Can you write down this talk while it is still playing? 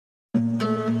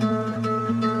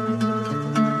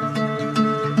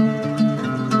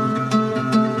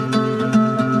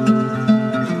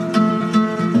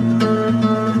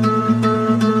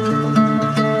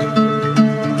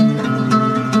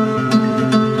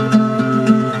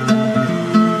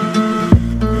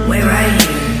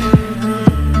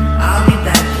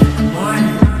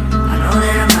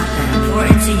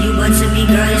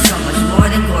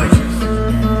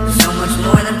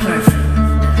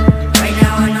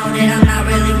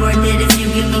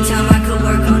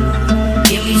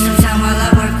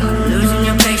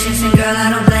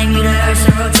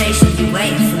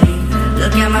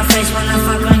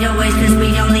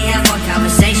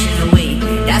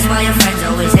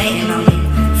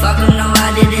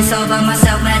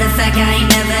like I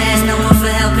ain't never asked no one for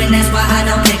help, and that's why I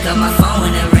don't pick up my phone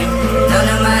when it ring. None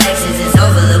of my exes is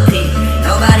over Lil Peep.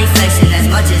 Nobody flexing as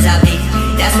much as I be.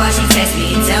 That's why she text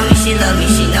me and tell me she love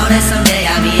me. She know that someday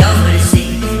I'll be over the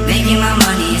sea, making my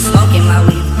money and smoking my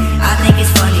weed. I think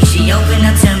it's funny, she open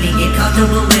up to me, get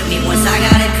comfortable with me once I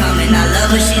got it coming. I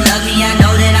love her, she love me, I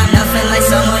know that I'm nothing like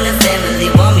someone the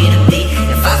family want me to be.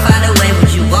 If I find a way,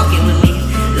 would you walk it with me?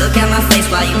 Look at my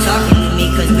face while you talking to me,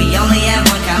 cause we only